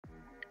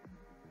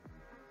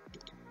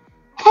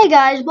Hey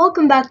guys,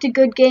 welcome back to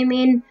Good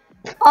Gaming.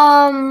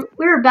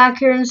 We're back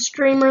here in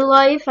streamer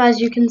life, as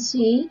you can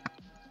see.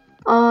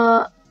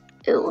 It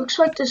looks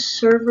like the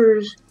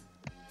server's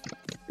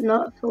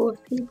not full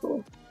of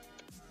people,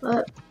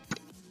 but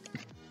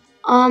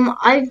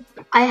I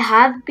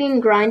have been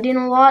grinding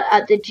a lot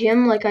at the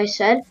gym, like I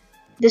said.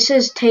 This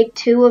is take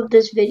 2 of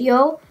this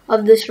video,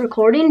 of this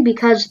recording,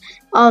 because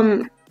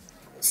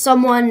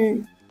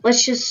someone,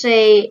 let's just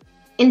say,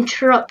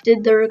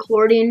 interrupted the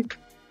recording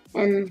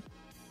and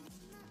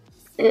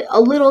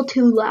a little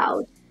too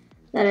loud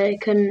that I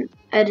couldn't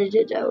edit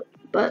it out.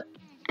 But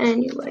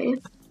anyway,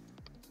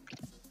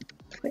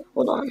 wait,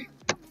 hold on.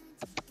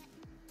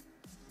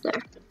 There.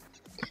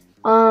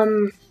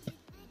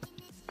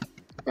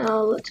 Now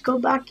let's go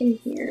back in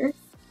here.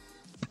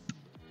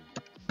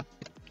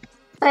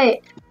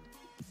 Hey,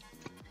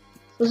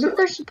 wasn't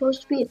there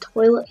supposed to be a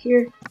toilet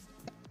here?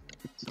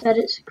 Instead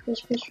it's a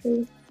Christmas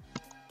tree.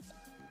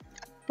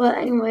 But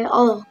anyway,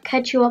 I'll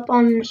catch you up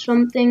on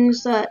some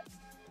things that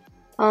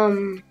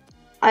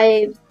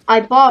I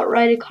bought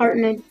right a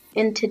carton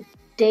into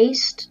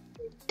Daste,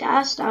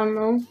 I don't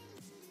know,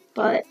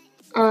 but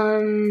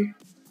hold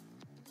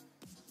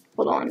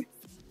on.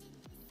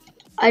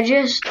 I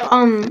just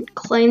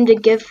claimed a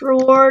gift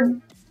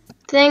reward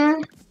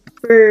thing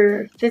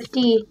for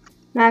 50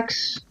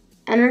 max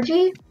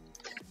energy,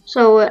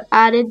 so it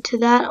added to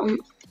that.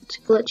 It's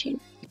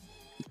glitching.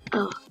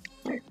 Oh,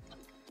 there.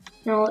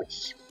 Now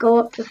let's go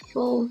up to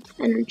full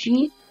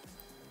energy.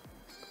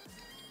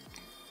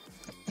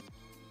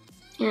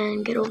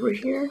 And get over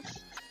here.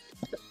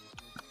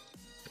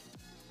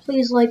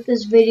 Please like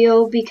this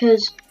video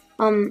because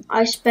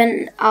I spent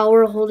an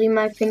hour holding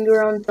my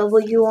finger on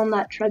W on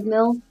that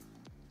treadmill.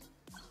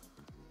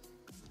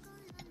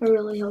 I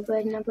really hope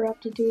I never have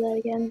to do that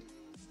again.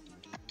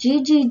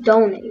 GG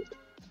donate.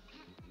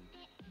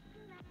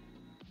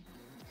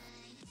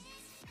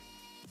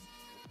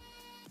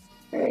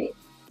 Alright,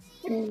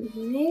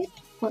 anyway,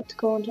 let's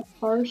go into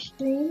our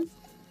stream.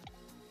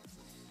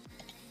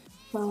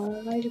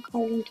 Write a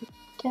card into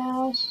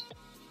Daste.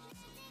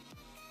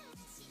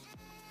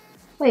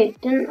 Wait,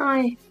 didn't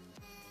I?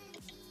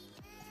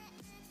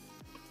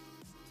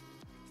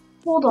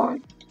 Hold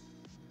on.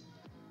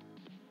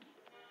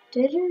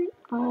 Didn't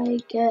I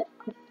get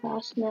a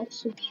Fastnet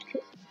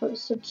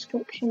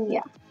subscription?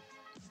 Yeah,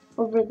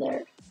 over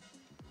there.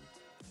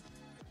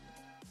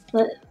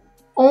 But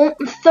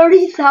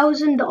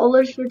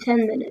 $30,000 for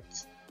 10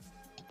 minutes.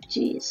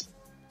 Jeez.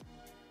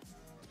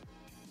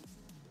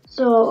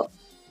 So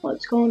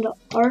let's go into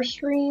our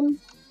stream.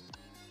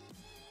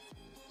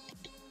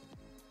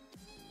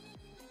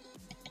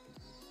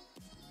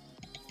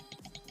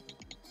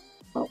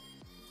 Oh,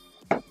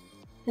 I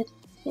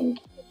think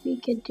we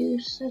could do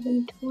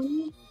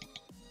 720.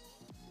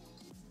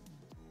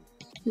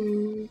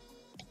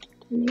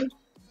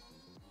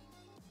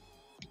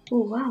 Oh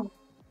wow.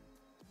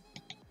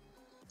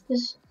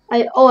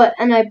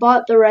 And I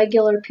bought the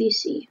regular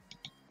PC.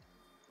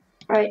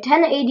 Alright,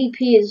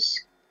 1080p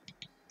is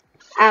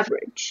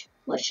average.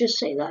 Let's just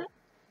say that.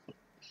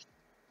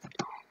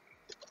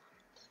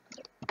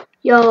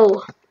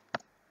 Yo.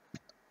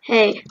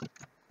 Hey.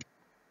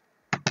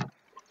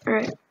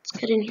 Alright, let's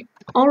get in here.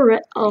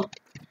 Alright. Oh.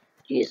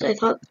 Jeez, I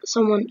thought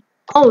someone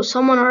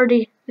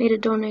already made a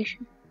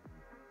donation.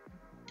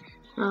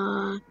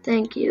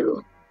 Thank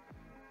you.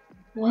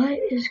 What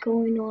is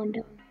going on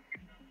down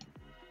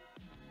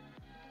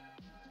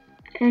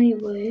here?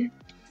 Anyway.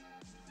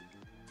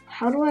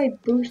 How do I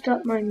boost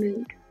up my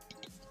mood?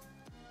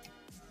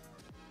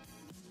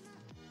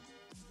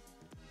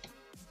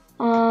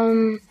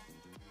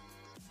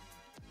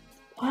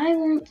 Why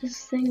won't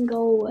this thing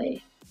go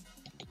away?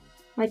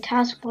 My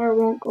taskbar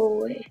won't go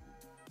away.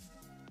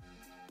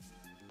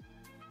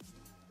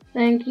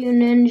 Thank you,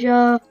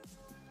 Ninja.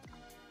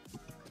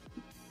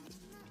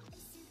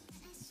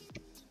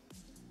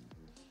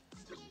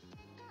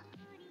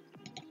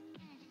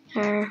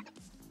 There.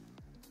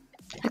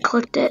 I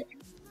clicked it.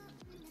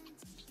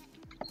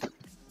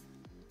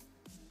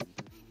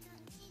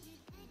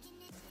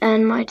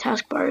 And my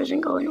taskbar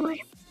isn't going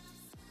away.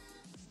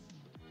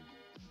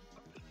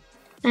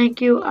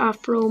 Thank you,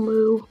 Afro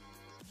Moo.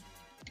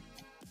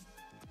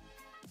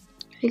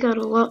 We got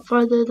a lot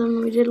farther than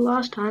we did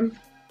last time,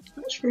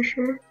 that's for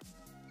sure.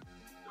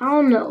 I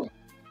don't know.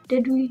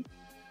 Did we?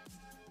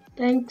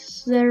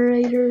 Thanks,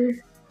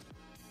 Zerator.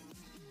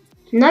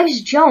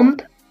 Nice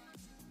jump.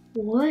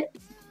 What?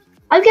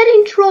 I'm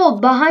getting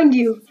trolled behind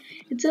you.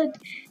 It's a...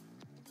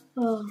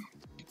 Oh.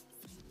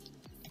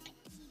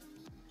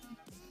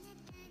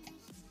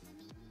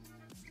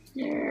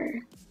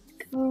 There we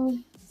go.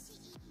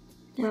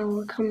 Now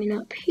we're coming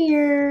up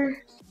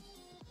here.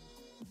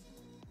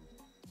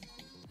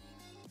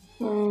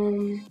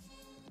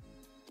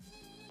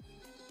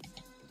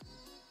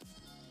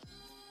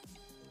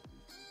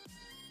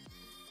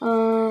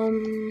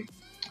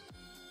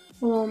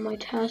 Well, my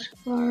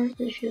taskbar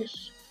is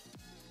just,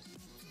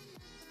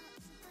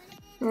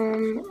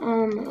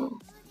 oh no.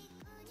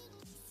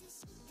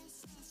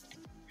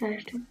 I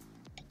have to,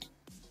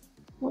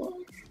 well,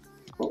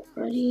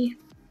 already.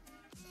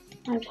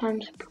 5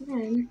 times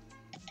prime.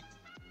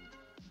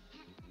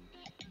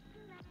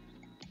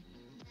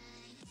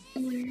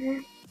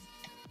 There.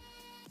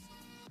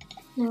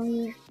 Now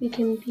we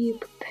can be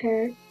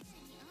prepared.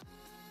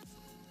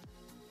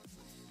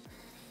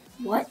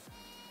 What?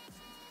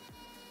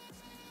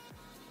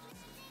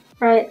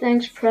 Alright,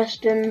 thanks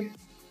Preston.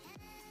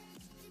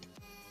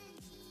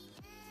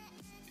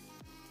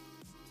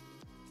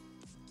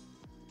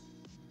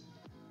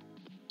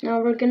 Now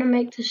we're gonna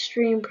make the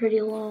stream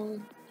pretty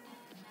long.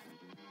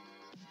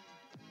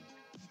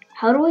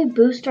 How do we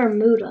boost our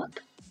mood up?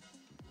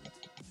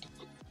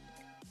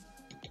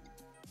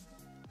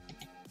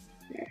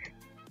 There.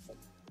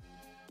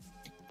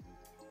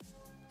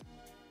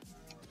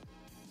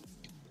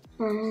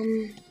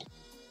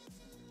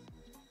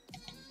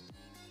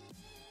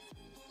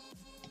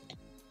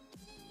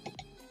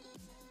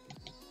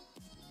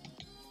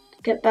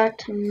 Get back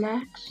to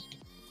max.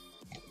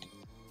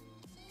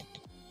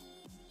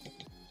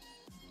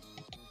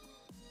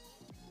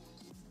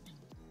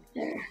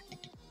 There.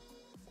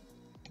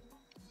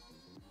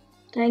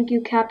 Thank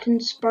you, Captain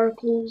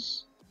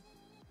Sparkles.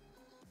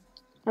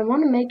 I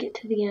want to make it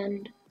to the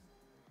end.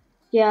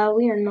 Yeah,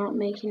 we are not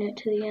making it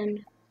to the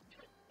end.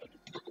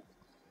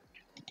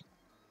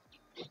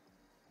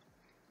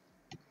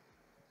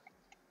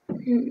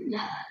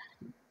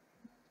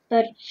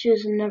 That's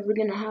just never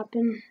gonna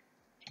happen.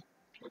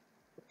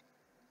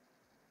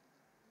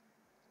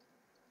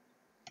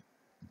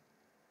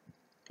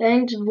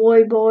 Thanks,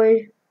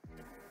 Boy.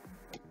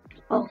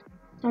 Oh,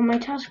 now my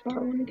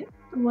taskbar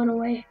went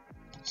away.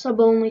 Sub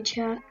only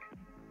chat.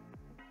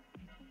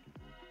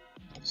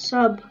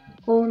 Sub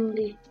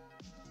only.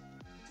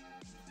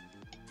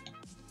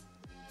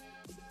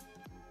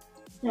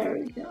 There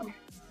we go.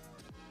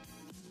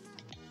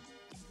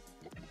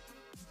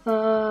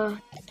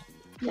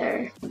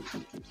 There.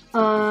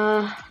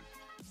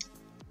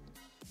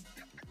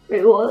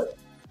 Wait, what?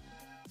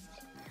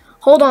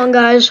 Hold on,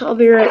 guys. I'll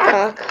be right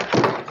back.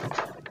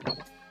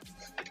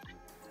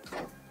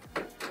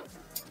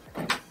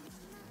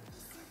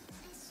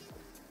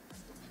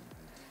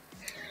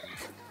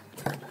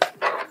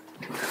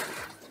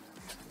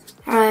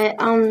 Alright,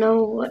 I don't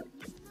know what.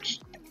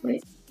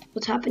 Wait,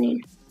 what's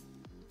happening?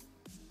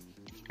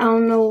 I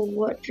don't know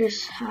what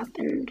just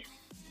happened.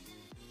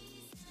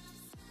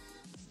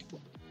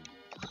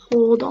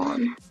 Hold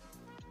on.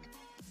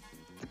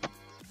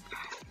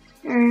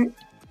 Alright.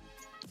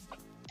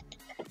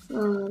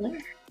 There.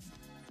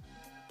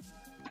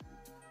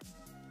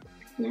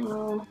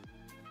 Now,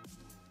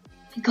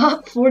 I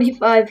got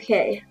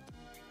 45k.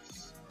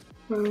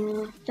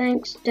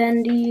 Thanks,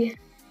 Dendy.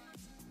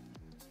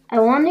 I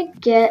want to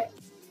get,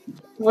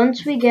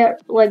 once we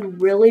get like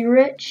really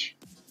rich,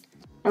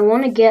 I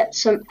want to get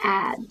some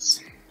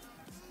ads.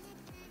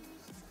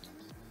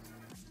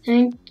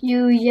 Thank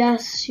you,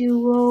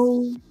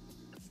 Yasuo.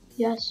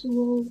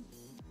 Yasuo.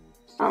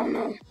 I don't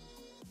know.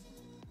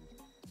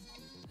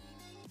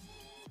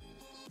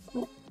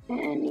 But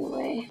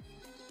anyway.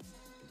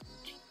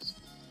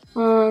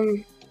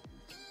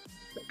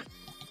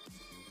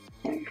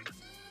 There.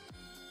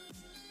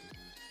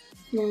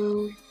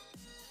 No.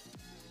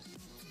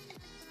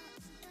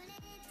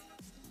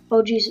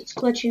 Oh geez, it's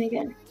glitching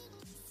again.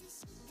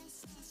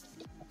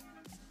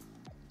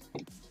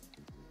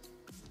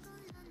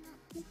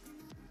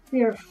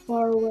 We are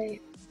far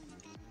away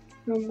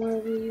from where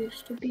we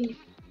used to be.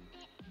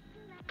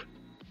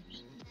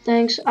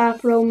 Thanks,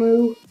 Afro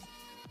Moo.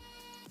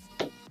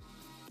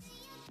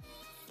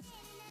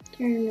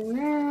 Turn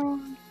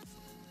around.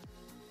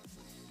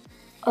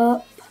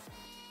 Up.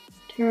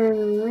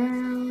 Turn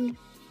around.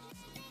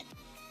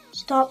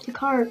 Stop the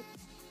cart.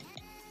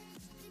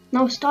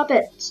 No, stop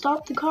it.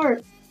 Stop the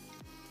cart.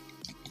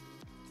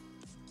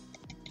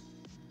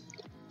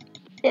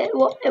 It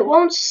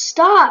won't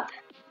stop.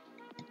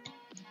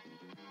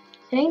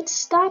 It ain't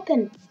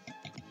stopping.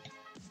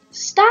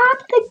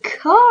 Stop the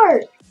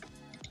cart.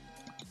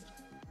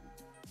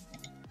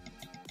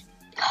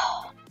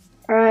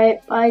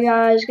 Alright, bye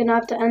guys. Gonna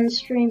have to end the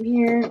stream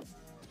here.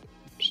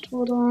 Just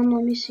hold on.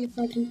 Let me see if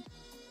I can.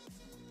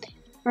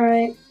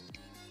 Alright.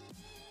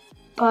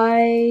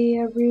 Bye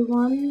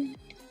everyone.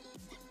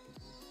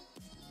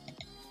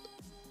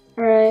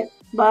 Alright,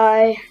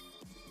 bye.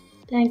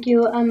 Thank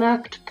you,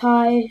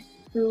 Pie,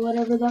 or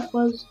whatever that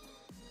was.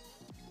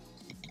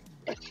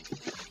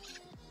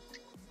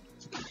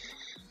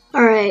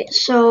 Alright,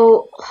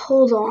 so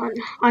hold on.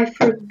 I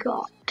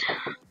forgot.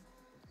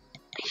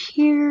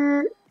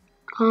 Here,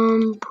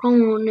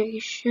 promo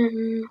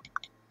nation.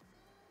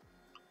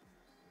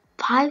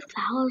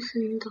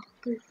 $5,000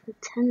 for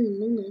 10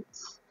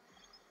 minutes.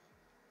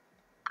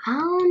 I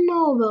don't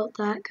know about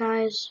that,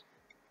 guys.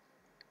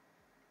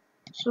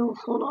 So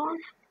hold on.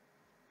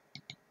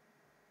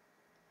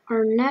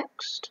 Our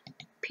next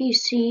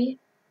PC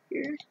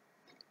here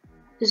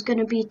is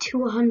gonna be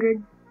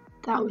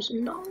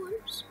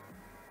 $200,000.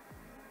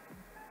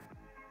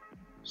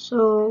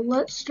 So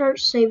let's start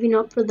saving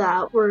up for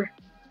that. We're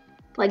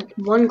like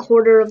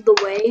 1/4 of the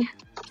way.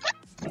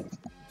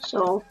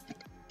 So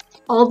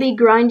I'll be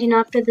grinding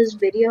after this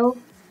video,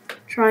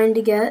 trying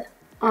to get.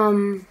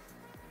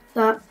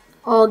 That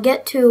I'll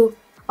get to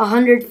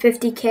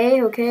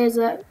 150k. Okay, is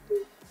that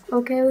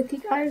okay with you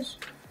guys?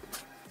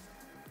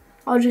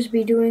 I'll just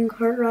be doing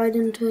cart ride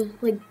into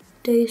like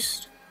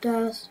Daste,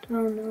 I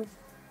don't know.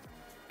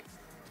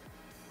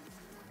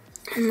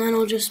 And then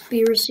I'll just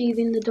be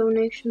receiving the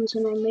donations,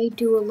 and I may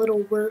do a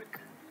little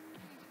work.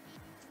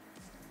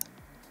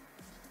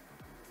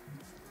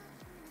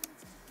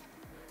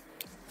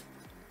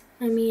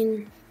 I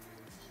mean,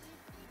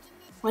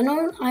 why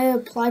don't I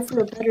apply for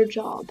a better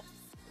job?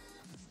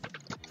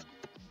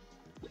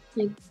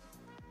 Like,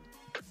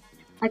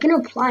 I can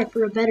apply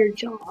for a better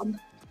job,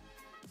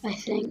 I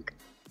think.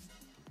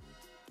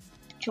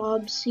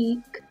 Job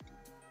seek,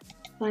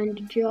 find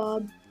a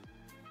job,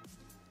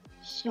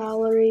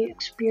 salary,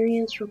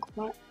 experience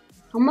required.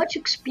 How much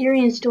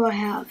experience do I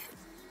have?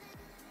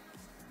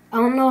 I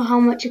don't know how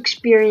much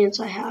experience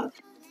I have.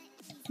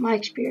 My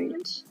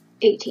experience,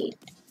 18.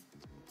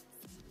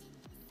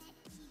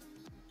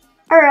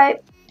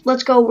 Alright,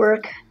 let's go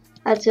work.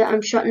 That's it,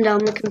 I'm shutting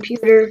down the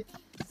computer.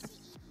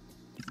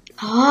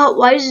 Ah,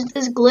 why is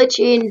this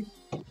glitching?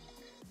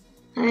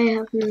 I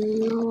have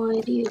no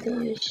idea,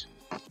 guys.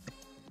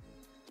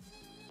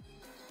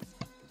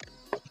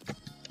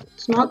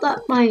 It's not that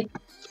my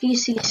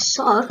PC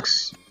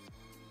sucks.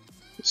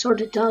 It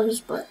sort of does,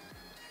 but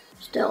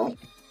still.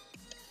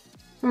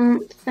 I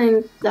don't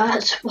think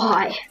that's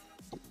why.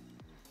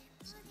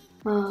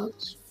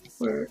 Let's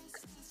work.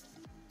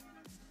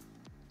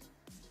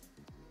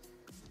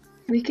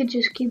 We could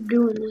just keep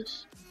doing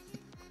this.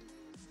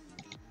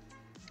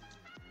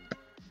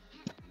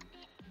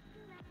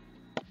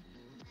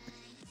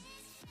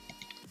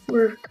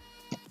 Work.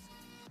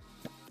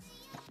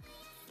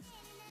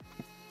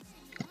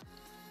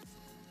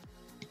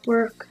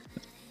 Work.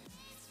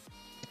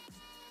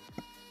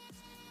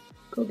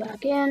 Go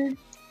back in.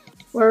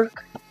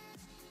 Work.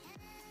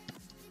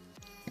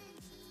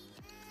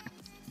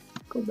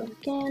 Go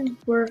back in.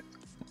 Work.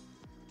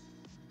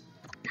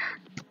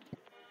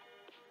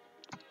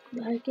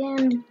 Go back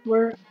in.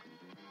 Work.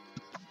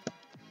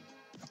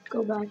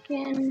 Go back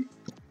in.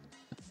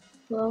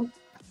 Well,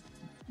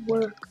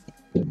 work.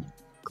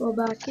 Go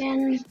back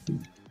in.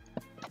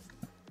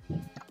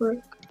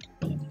 Work.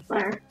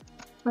 There.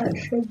 That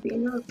should be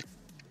enough.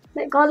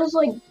 That got us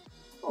like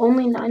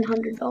only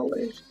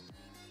 $900.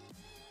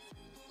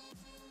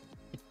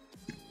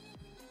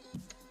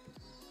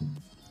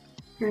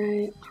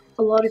 Alright,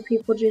 a lot of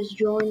people just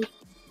joined.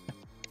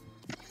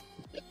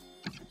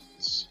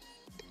 Let's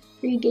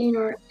regain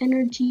our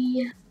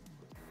energy.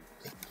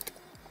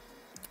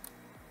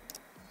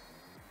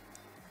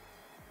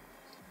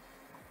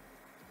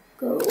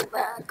 Go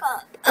back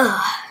up.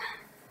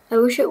 I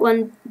wish it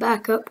went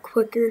back up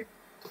quicker.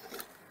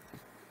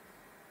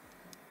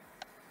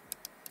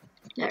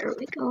 There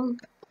we go.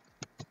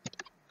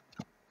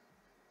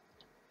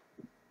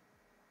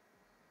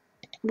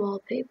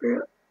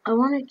 Wallpaper. I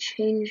want to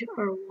change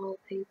our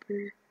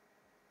wallpaper.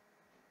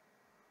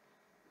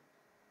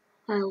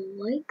 I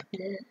like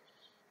this.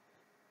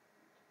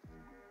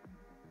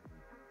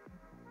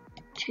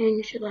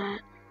 Change that.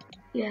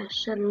 Yeah,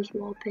 set as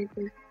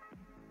wallpaper.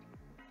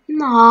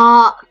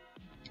 Nah.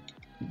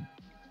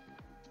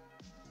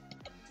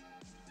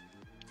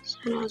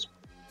 Set as.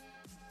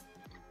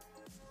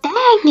 Dang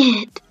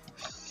it!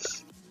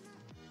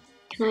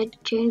 Can I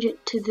change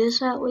it to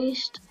this at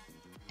least?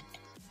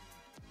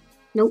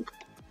 Nope.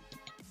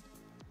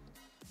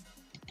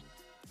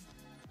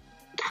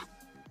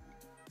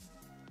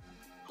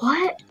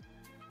 What?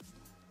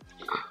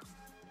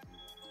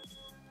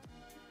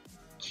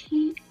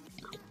 Gee.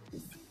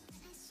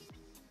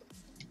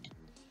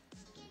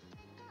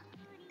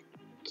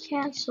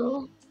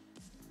 Cancel.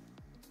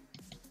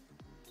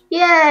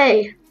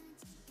 Yay!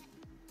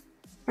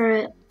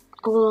 Alright,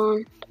 hold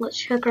on. Let's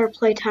check our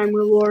playtime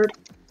reward.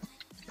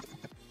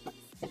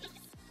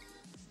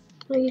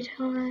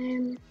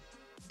 Playtime.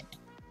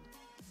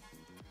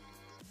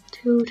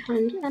 2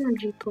 times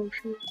energy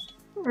potions.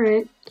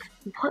 Alright.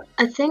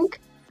 I think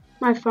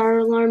my fire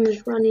alarm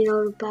is running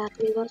out of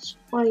battery. That's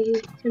why you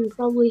can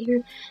probably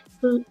hear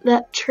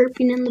that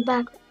chirping in the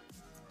background.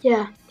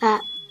 Yeah,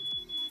 that.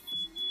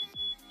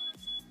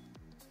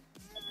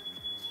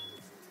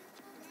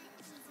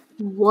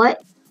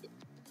 What?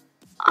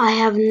 I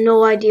have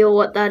no idea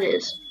what that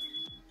is.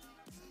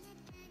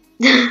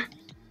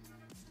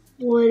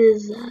 What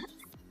is that?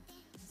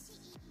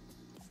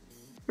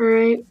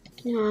 Alright,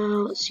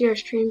 let's see our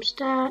stream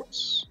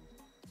stats.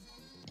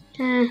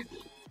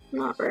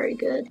 Not very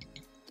good.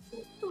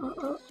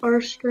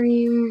 Our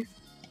stream,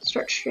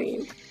 start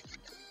stream.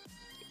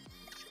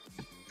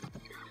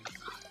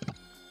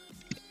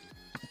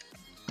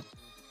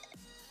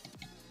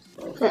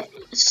 Okay,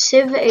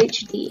 Civ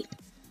HD.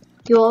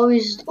 You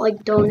always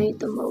like donate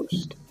the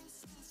most.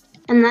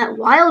 And that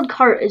wild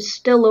cart is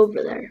still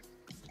over there.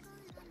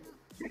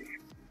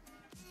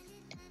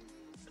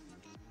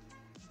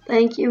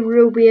 Thank you,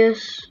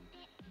 Rubius.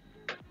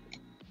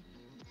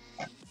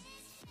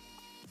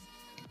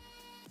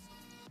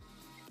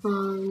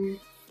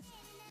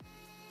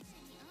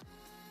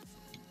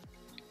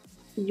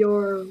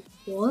 your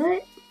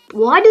what?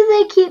 Why do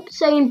they keep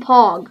saying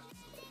Pog?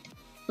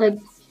 Like,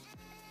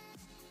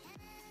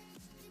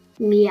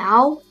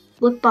 meow?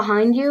 Look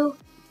behind you?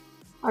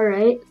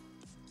 Alright.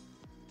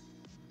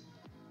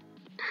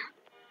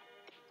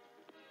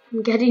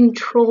 I'm getting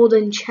trolled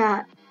in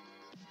chat.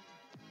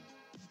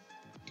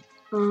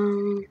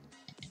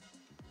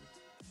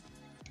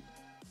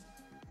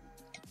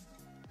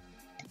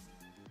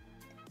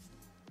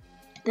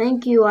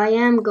 Thank you, I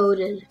am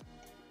goated.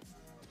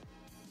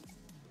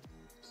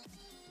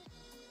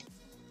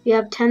 We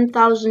have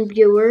 10,000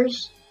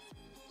 viewers.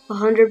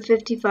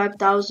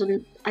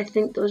 155,000, I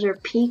think those are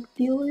peak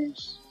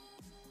viewers.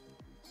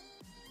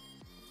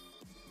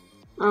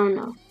 I don't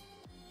know.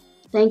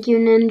 Thank you,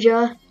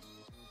 Ninja.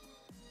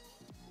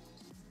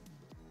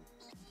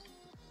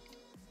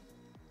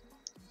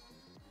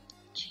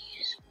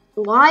 Jeez.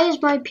 Why is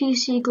my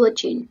PC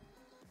glitching?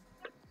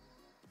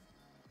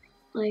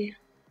 Like,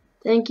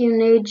 thank you,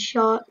 Nade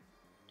Shot.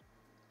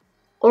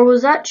 Or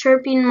was that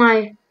chirping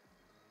my,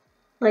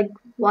 like,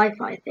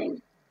 Wi-Fi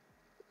thing?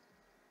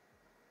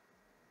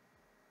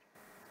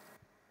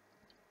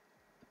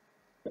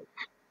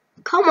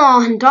 Come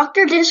on,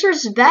 Dr.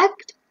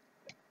 Disrespect?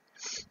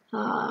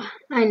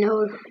 I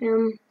know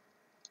him.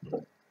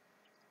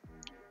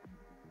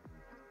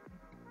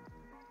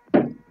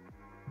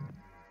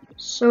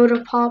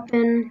 Soda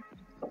Poppin'.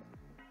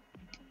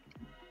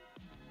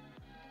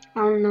 I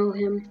don't know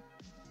him.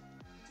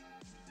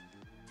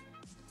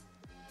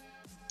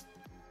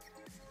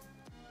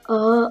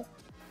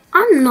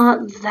 I'm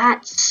not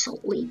that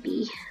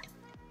sleepy.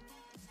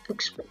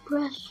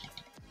 Express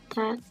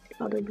that,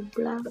 blah blah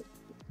blah.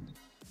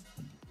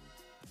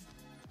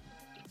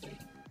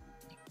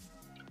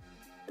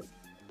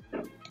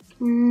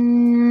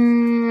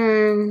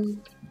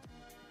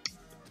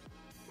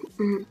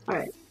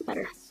 Alright,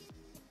 better.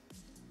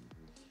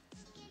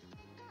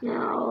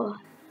 Now,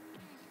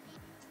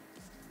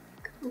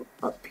 go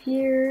up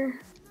here.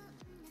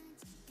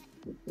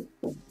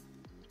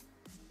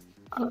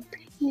 Up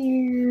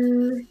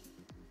here.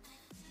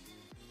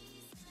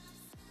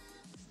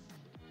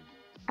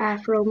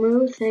 Afro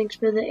Move, thanks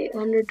for the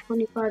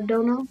 825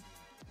 dono.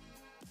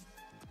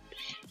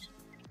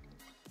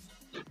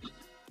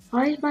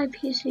 Why is my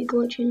PC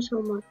glitching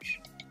so much?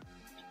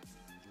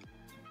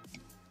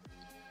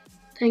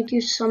 Thank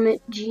you,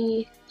 Summit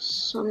G,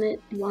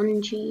 Summit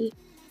 1G.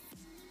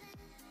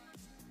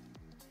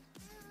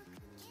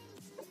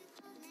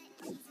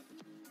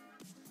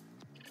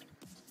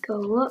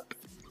 Go up.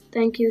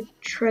 Thank you,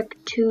 Trek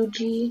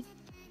 2G.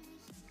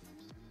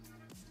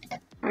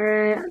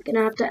 Alright, I'm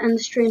gonna have to end the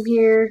stream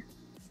here.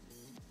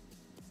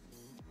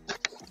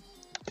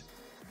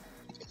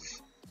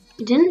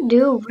 Didn't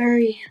do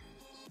very,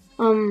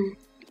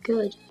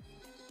 good.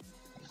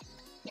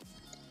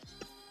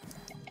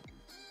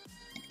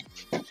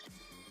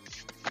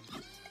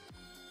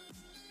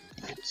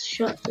 Let's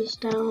shut this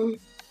down.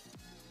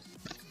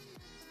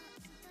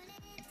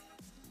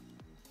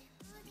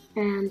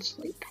 And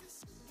sleep.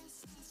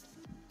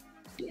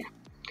 Yeah.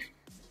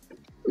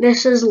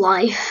 This is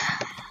life.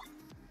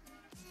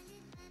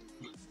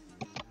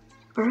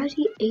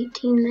 Already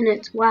 18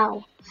 minutes,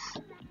 wow.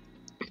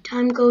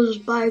 Time goes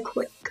by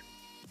quick.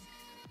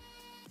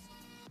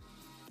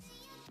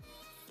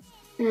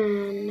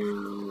 And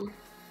now,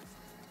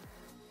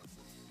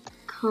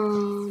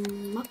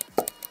 come up.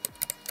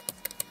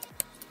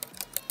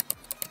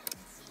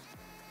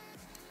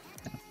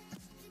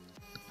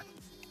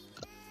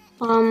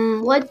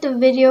 Like the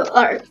video,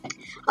 or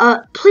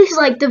please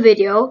like the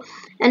video.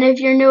 And if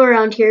you're new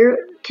around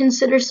here,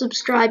 consider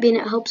subscribing.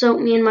 It helps out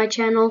me and my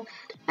channel.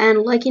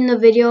 And liking the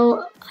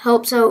video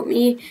helps out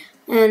me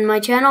and my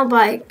channel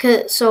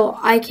so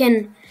I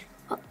can.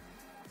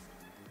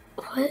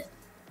 What?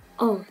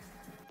 Oh.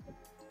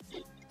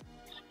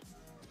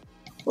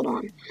 Hold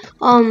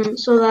on.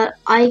 So that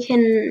I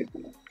can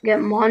get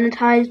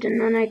monetized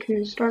and then I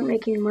can start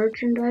making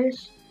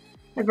merchandise.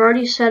 I've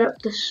already set up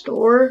the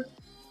store,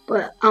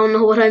 but I don't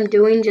know what I'm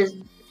doing, just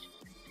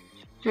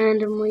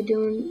randomly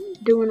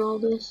doing all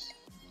this.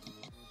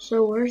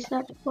 So where's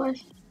that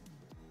quest?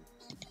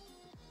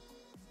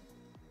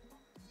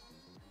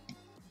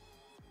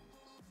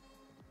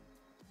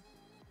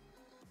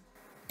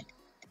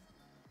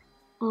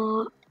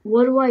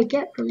 What do I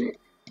get from it?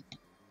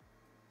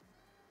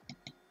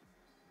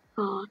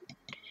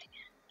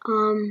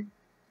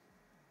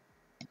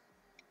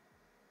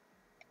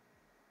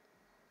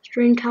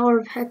 Stream Tower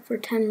of Heck for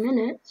 10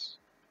 minutes.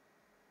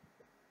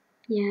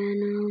 Yeah,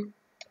 no.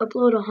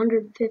 Upload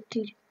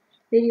 150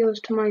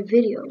 videos to my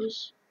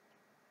videos.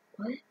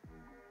 What?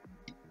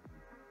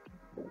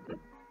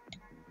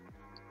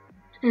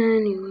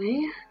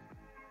 Anyway.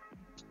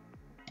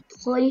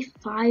 Play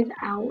 5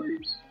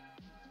 hours.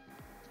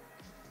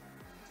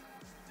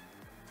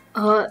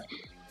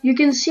 You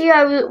can see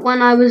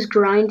when I was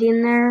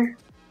grinding there.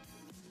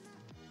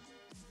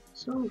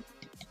 So.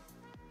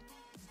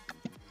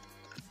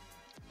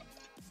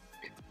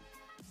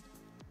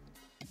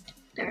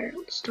 There,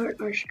 let's start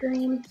our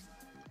stream.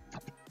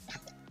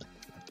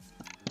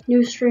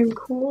 New stream,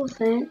 cool,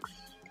 thanks.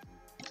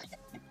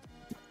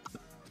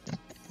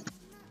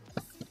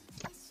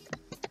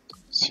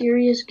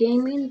 Serious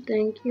Gaming,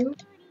 thank you.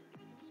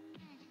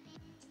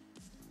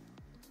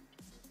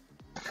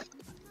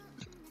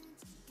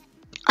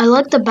 I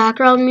like the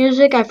background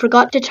music. I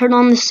forgot to turn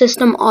on the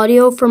system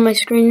audio for my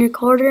screen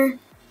recorder.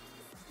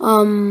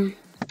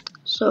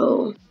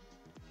 So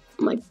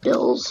my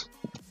bills.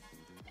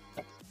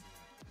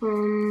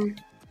 There.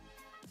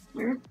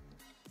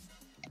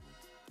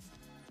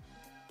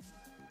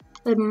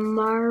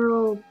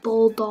 Admiral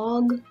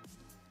Bulldog,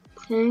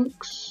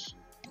 thanks.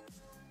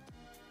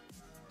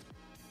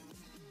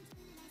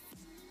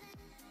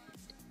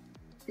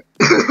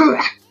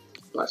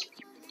 Bless me.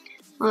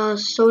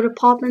 Soda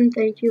Poppin',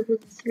 thank you for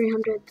the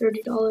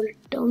 $330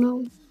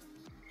 dono.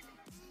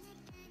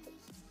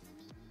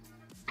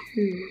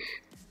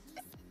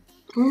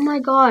 Oh my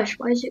gosh,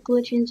 why is it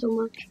glitching so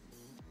much?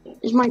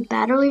 Is my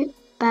battery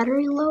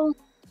low?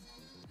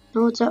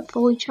 No, it's at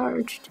fully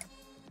charged.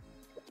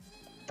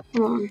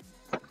 Hold on.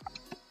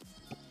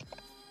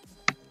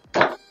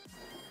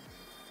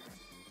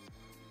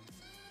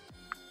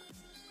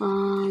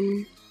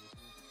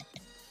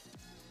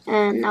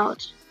 And now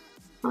it's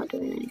not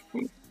doing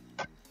anything.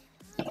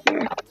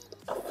 Here.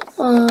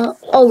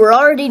 Oh, we're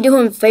already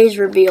doing phase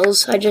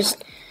reveals. I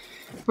just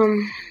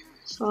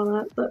saw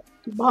that, but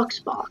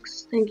box,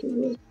 thank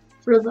you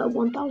for the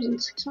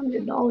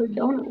 $1,600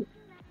 dono.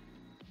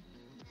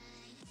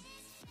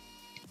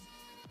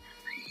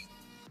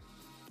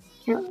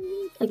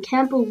 I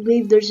can't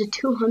believe there's a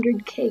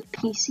 200K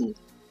PC.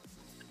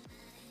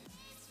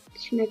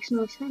 Which makes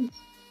no sense.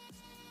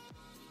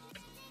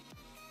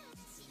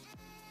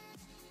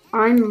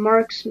 I'm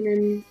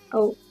Marksman.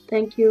 Oh,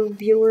 thank you,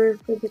 viewer,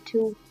 for the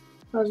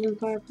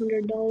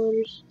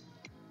 $2,500.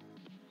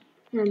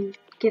 And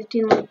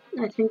gifting, like,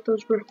 I think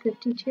those were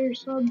 50 tier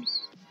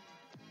subs.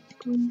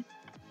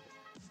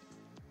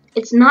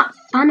 It's not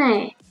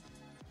funny.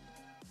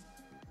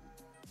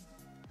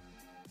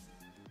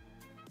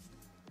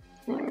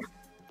 There.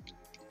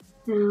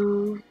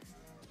 Now,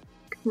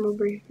 come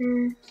over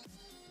here.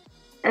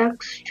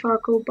 X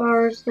Choco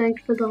Bars,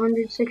 thanks for the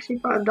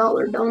 $165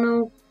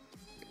 dono.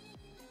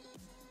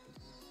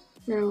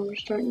 Now we're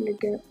starting to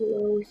get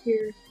low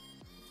here.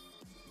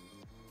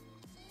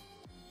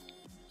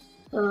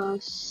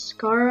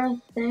 Scara,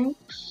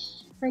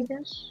 thanks, I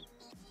guess.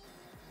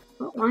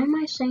 But why am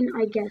I saying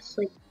I guess?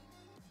 Like,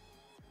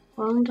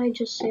 why don't I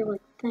just say,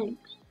 like,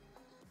 thanks?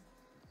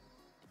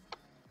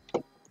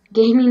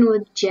 Gaming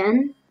with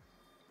Jen?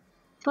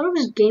 I thought it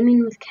was Gaming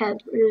with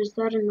Cat, or is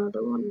that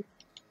another one?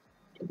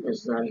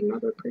 Is that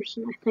another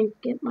person? I think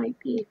it might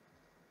be.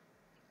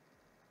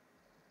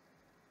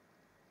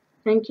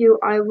 Thank you,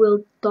 I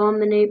will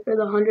dominate for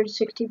the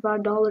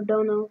 $165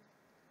 dono.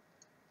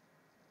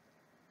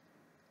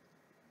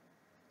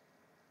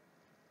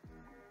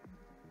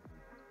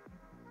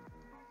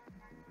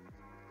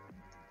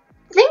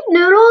 Think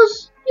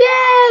Noodles!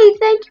 Yay!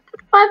 Thank you for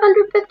the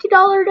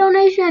 $550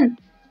 donation.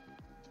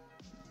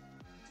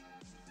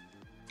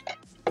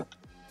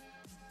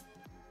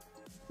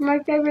 My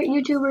favorite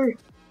YouTuber.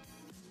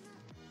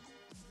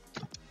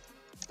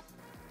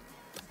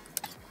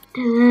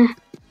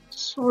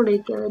 Sorta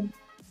good.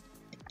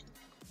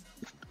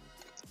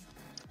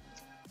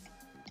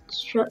 Let's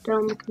shut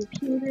down the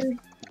computer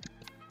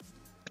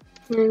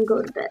and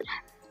go to bed.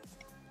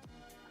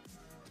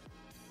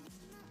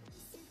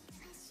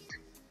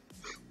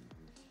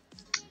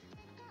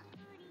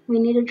 We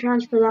need to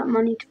transfer that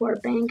money to our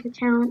bank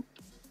account,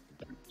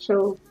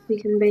 so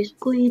we can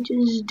basically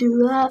just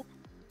do that.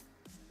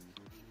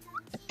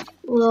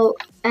 We'll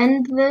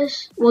end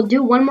this. We'll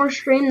do one more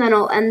stream, then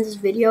I'll end this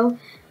video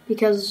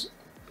because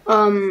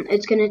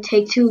it's gonna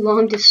take too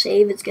long to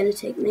save. It's gonna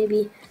take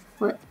maybe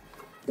what,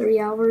 3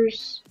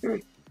 hours?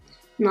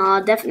 Nah,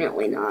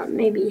 definitely not.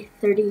 Maybe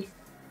 30,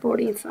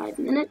 45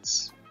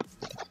 minutes.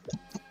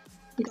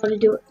 You gotta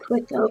do it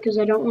quick though, because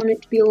I don't want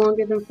it to be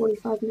longer than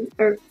 45 minutes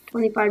or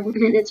 25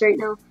 minutes right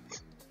now.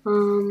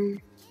 You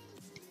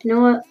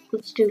know what?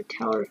 Let's do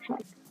tower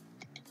attack.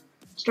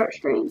 Start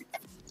stream.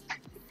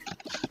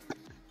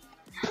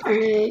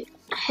 Alright.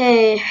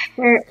 Hey,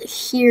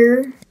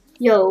 here.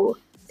 Yo.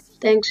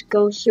 Thanks,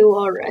 Gosu,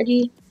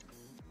 already.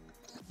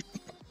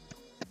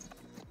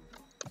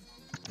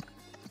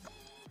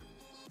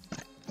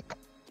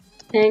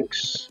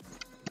 Thanks.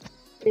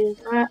 Is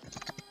that?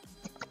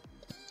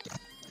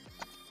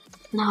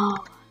 No.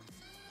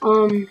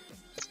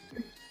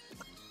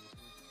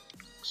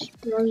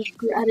 Express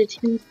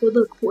gratitude for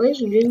the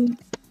question.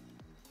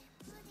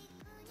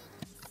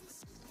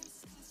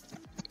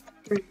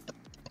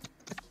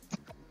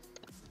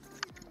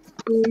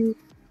 Boom.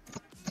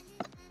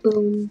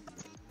 Boom.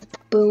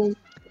 Boom.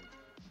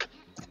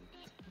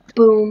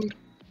 Boom.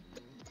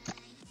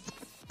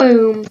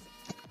 Boom.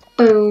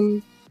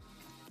 Boom.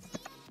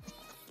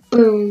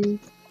 Boom.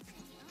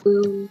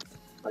 Boom.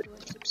 Why do I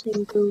keep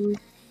saying boom?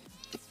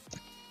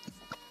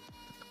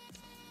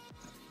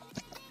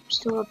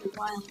 Still have a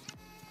while.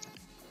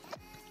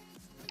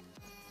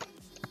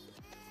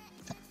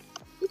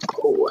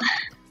 Cool.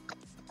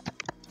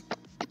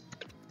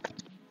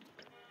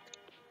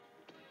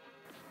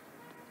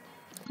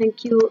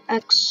 Thank you,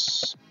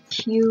 X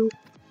you,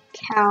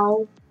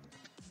 cow.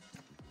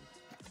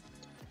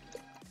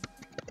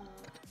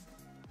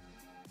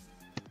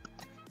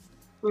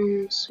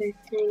 Say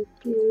thank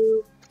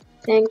you.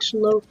 Thanks,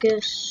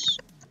 Locust.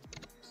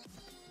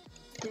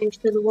 Thanks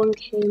for the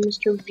 1K,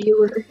 Mr.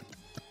 Viewer.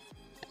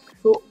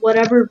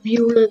 Whatever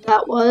viewer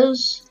that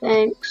was,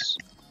 thanks.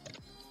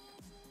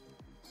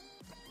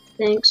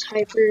 Thanks,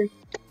 Hyper.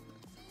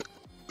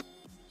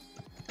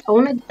 I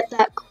want to get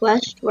that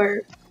quest where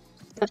you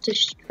have to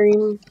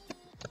stream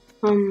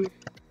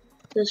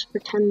this for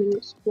 10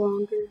 minutes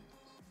longer.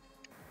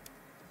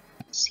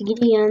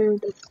 CDN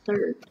the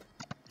 3rd.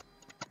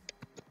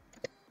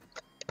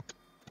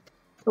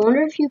 I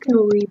wonder if you can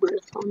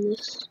rebirth on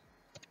this.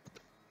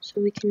 So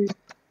we can,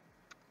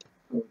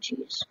 oh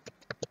jeez.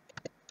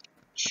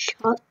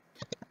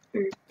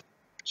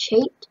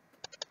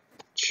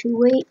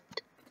 Chewate.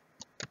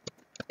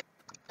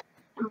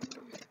 I don't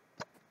know.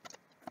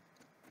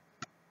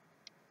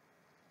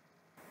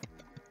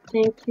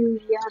 Thank you,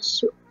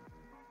 Yasu.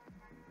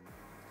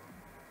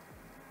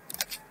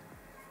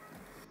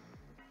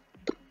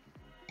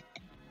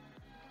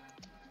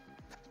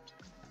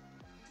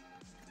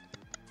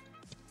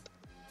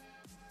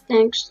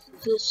 Thanks to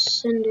the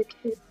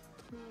Syndicate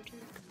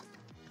project.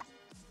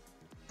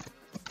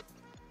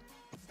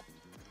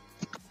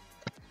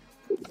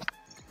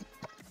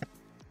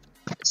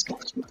 This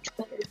guy's much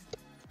better.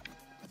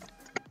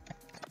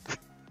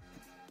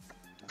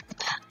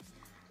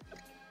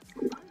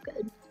 I'm not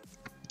good.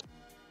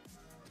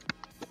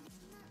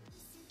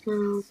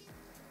 No.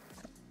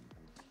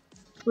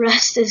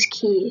 Rest is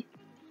key.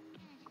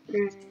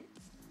 Right.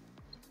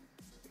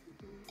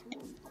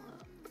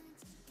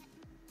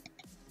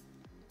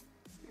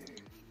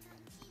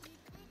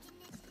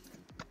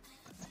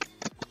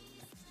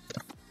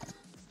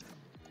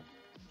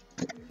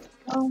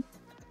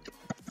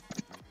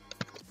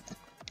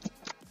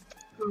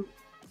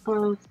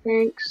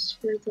 Thanks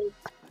for the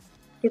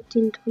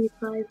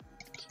 1525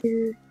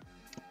 tier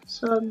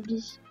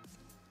subs.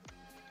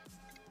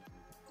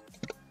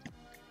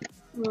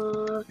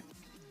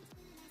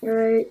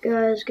 Alright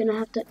guys, gonna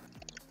have to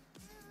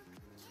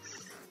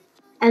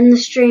end the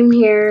stream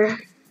here.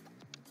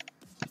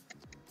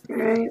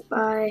 Alright,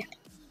 bye.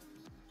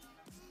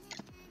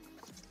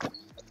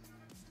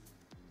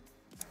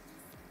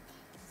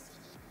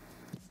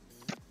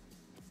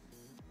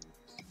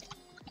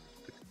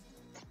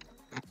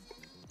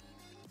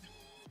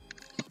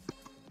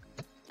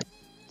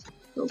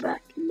 Go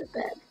back in the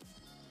bed.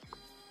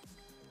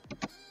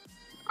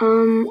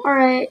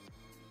 Alright.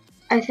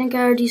 I think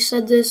I already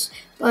said this,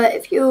 but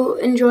if you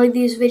enjoyed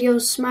these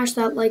videos, smash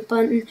that like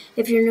button.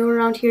 If you're new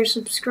around here,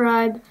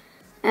 subscribe.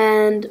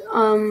 And,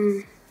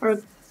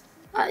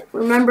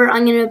 remember,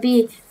 I'm gonna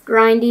be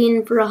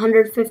grinding for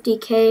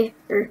 150K,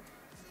 or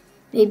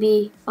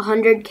maybe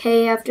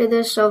 100K after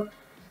this, so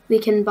we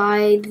can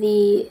buy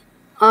the,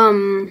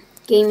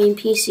 gaming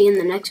PC in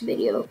the next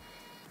video.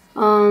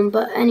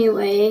 But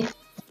anyway,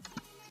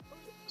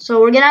 so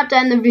we're gonna have to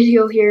end the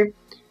video here.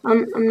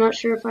 I'm not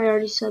sure if I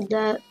already said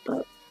that,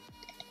 but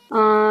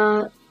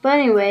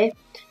anyway,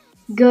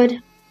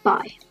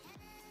 goodbye.